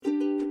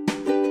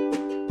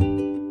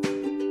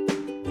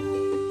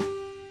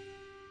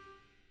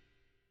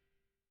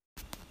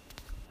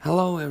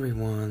Hello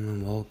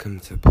everyone, welcome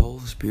to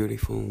Paul's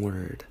Beautiful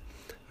Word.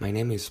 My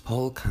name is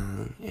Paul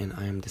Kang and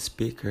I am the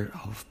speaker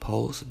of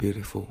Paul's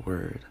Beautiful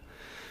Word.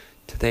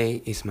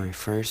 Today is my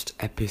first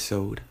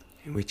episode,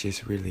 which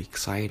is really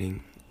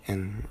exciting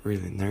and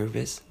really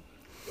nervous,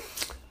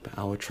 but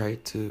I will try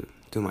to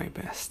do my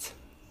best.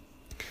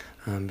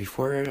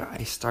 Before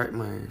I start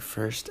my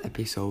first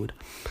episode,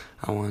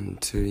 I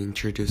want to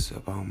introduce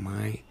about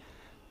my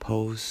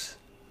Paul's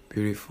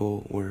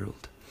Beautiful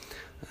World.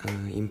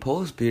 In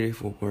Paul's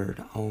Beautiful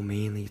Word, I'll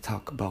mainly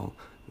talk about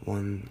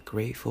one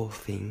grateful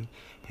thing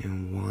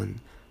and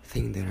one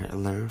thing that I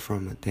learned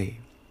from a day.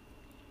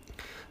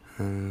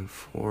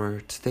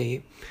 For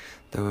today,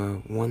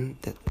 the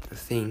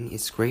thing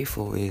is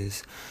grateful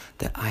is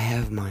that I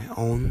have my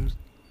own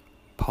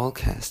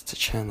podcast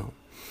channel,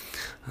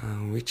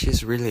 which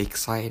is really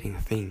exciting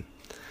thing.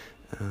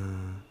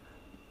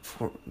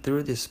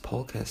 Through this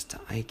podcast,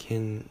 I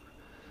can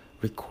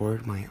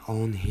record my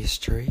own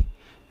history,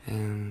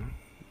 and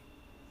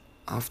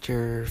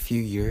after a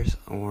few years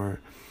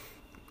or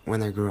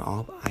when I grow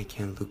up, I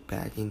can look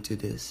back into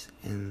this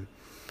and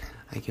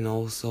I can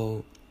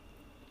also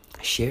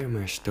share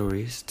my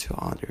stories to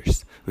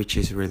others, which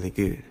is really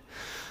good.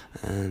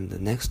 And the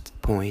next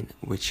point,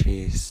 which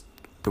is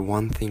the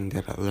one thing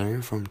that I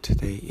learned from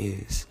today,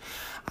 is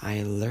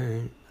I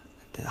learned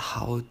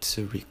how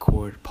to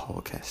record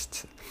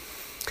podcasts.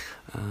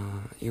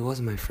 It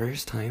was my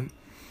first time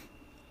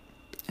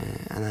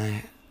and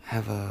I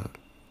have a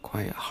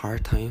quite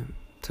hard time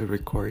to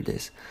record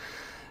this,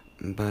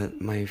 but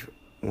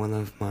one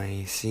of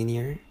my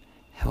senior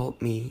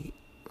helped me.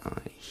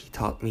 He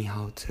taught me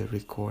how to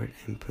record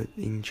and put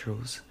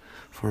intros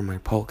for my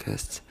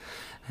podcasts,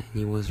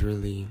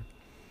 and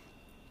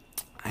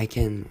I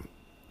can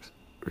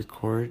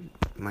record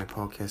my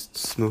podcast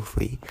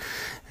smoothly,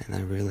 and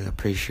I really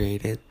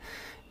appreciate it.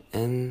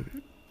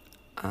 And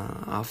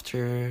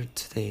after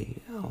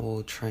today, I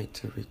will try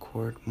to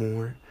record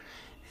more,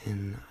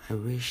 and I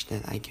wish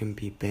that I can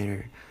be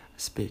better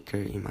speaker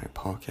in my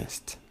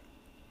podcast.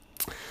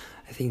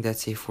 I think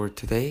that's it for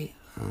today.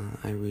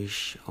 I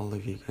wish all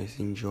of you guys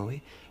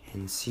enjoy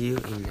and see you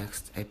in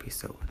next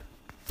episode.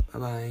 Bye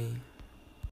bye.